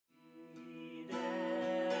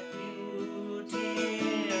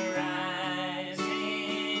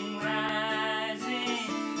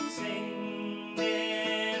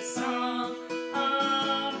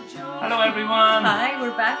everyone! Hi,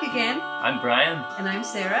 we're back again. I'm Brian. And I'm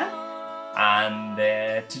Sarah. And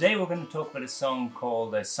today we're going to talk about a song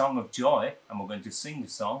called Song of Joy, and we're going to sing the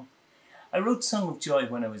song. I wrote Song of Joy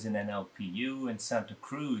when I was in NLPU in Santa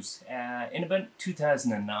Cruz in about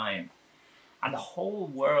 2009. And the whole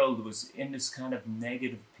world was in this kind of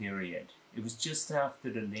negative period. It was just after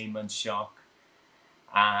the Lehman shock.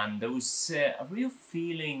 And there was a real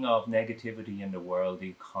feeling of negativity in the world. The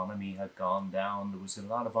economy had gone down. There was a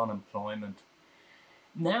lot of unemployment.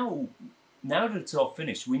 Now that it's all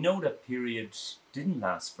finished, we know that period didn't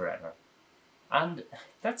last forever. And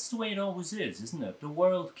that's the way it always is, isn't it? The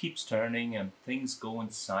world keeps turning and things go in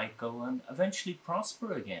cycle and eventually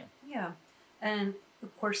prosper again. Yeah. And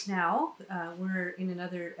of course now we're in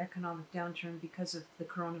another economic downturn because of the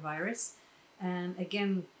coronavirus. And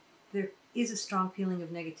again, there is a strong feeling of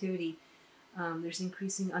negativity. There's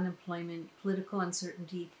increasing unemployment, political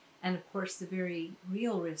uncertainty, and of course the very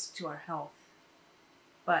real risk to our health.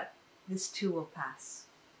 But this too will pass.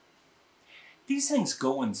 These things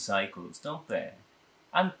go in cycles, don't they?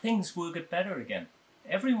 And things will get better again.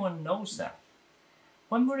 Everyone knows that.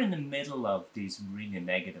 When we're in the middle of these really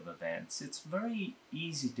negative events, it's very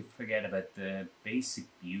easy to forget about the basic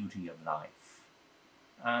beauty of life.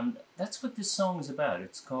 And that's what this song is about.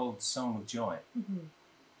 It's called Song of Joy. Mm-hmm.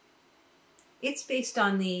 It's based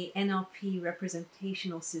on the NLP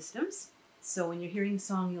representational systems. So when you're hearing the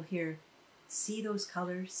song, you'll hear, see those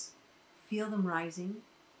colors, feel them rising,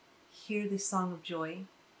 hear this song of joy,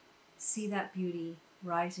 see that beauty,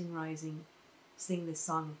 rising, rising, sing this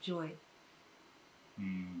song of joy.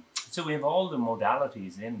 So we have all the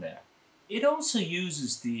modalities in there. It also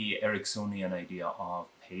uses the Ericksonian idea of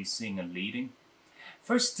pacing and leading.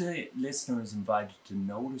 First, the listener is invited to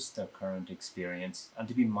notice their current experience and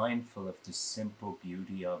to be mindful of the simple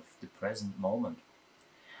beauty of the present moment.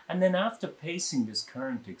 And then after pacing this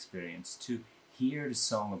current experience, to hear the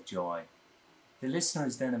song of joy. The listener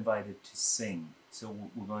is then invited to sing. So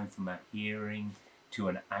we're going from a hearing to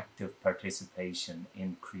an active participation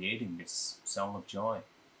in creating this song of joy.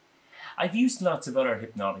 I've used lots of other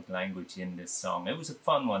hypnotic language in this song. It was a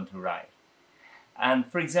fun one to write. And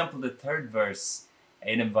for example, the third verse,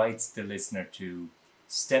 it invites the listener to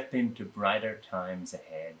step into brighter times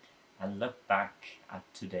ahead and look back at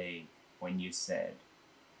today when you said,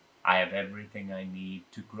 I have everything I need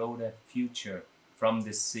to grow that future from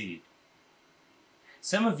this seed.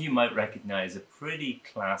 Some of you might recognize a pretty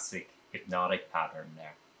classic hypnotic pattern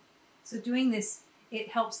there. So doing this, it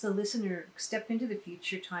helps the listener step into the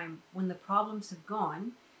future time when the problems have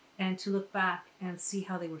gone and to look back and see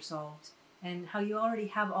how they were solved and how you already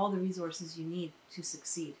have all the resources you need to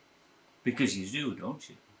succeed. Because you do, don't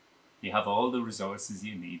you? You have all the resources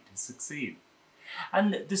you need to succeed.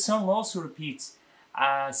 And the song also repeats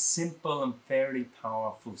a simple and fairly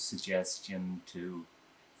powerful suggestion to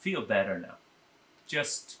feel better now.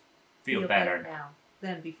 Just feel better now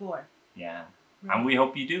than before. Yeah. Right. And we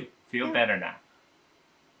hope you do. Feel better now.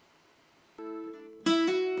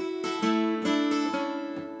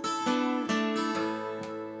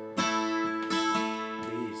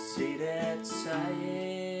 They say that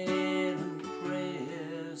silent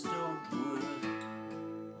prayers don't work.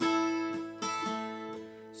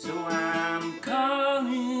 So I'm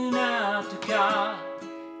calling out to God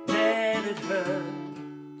that it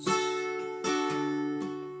hurts.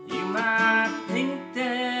 You might think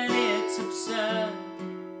that it's absurd,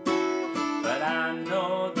 but I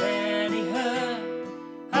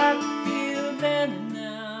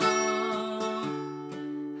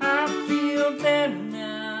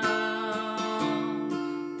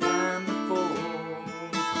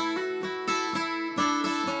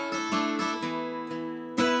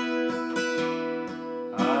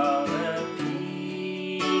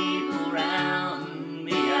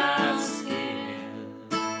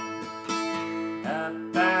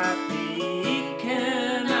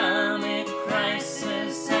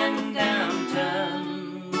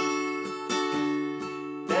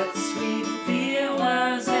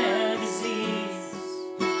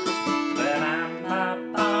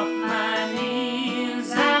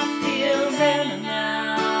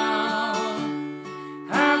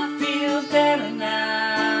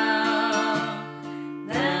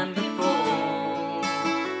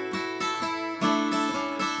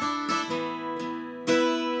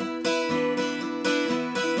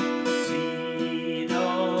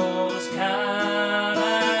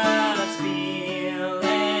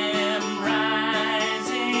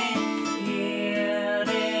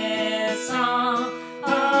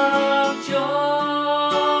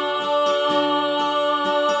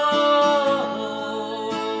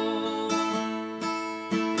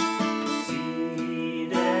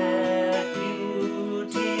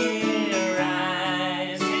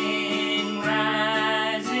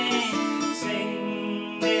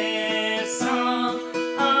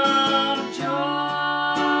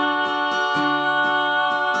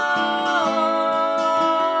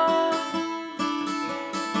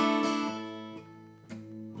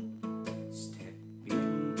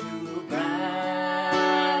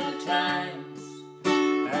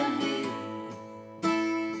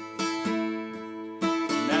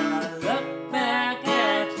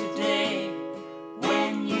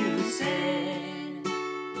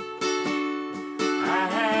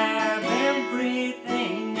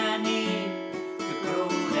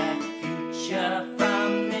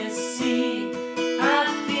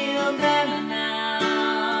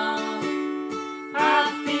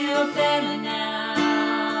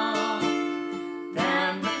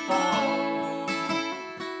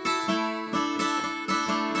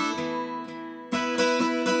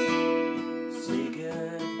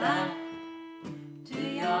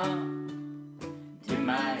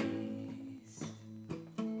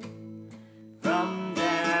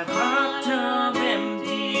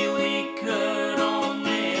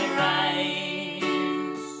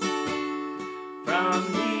from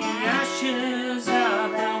the ashes of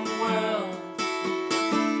our world.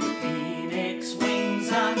 The phoenix wings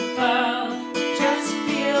unfurl. Just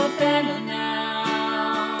feel better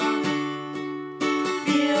now.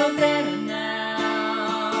 Feel better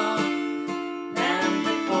now than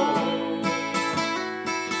before.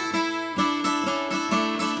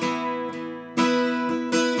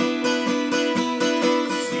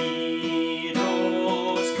 See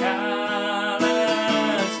those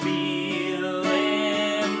colors, feel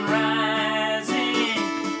them rising.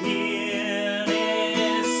 Hear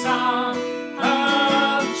this song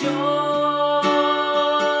of joy.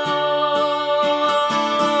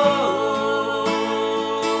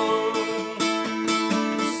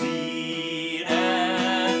 See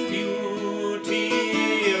that beauty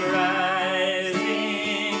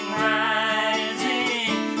rising,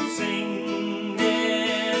 rising. Sing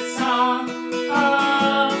this song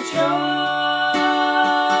of joy.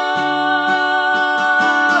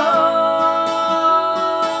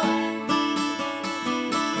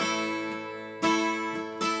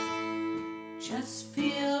 Just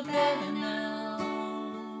feel better now.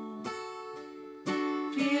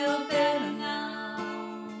 Feel better now.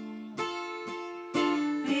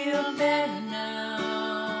 Feel better now.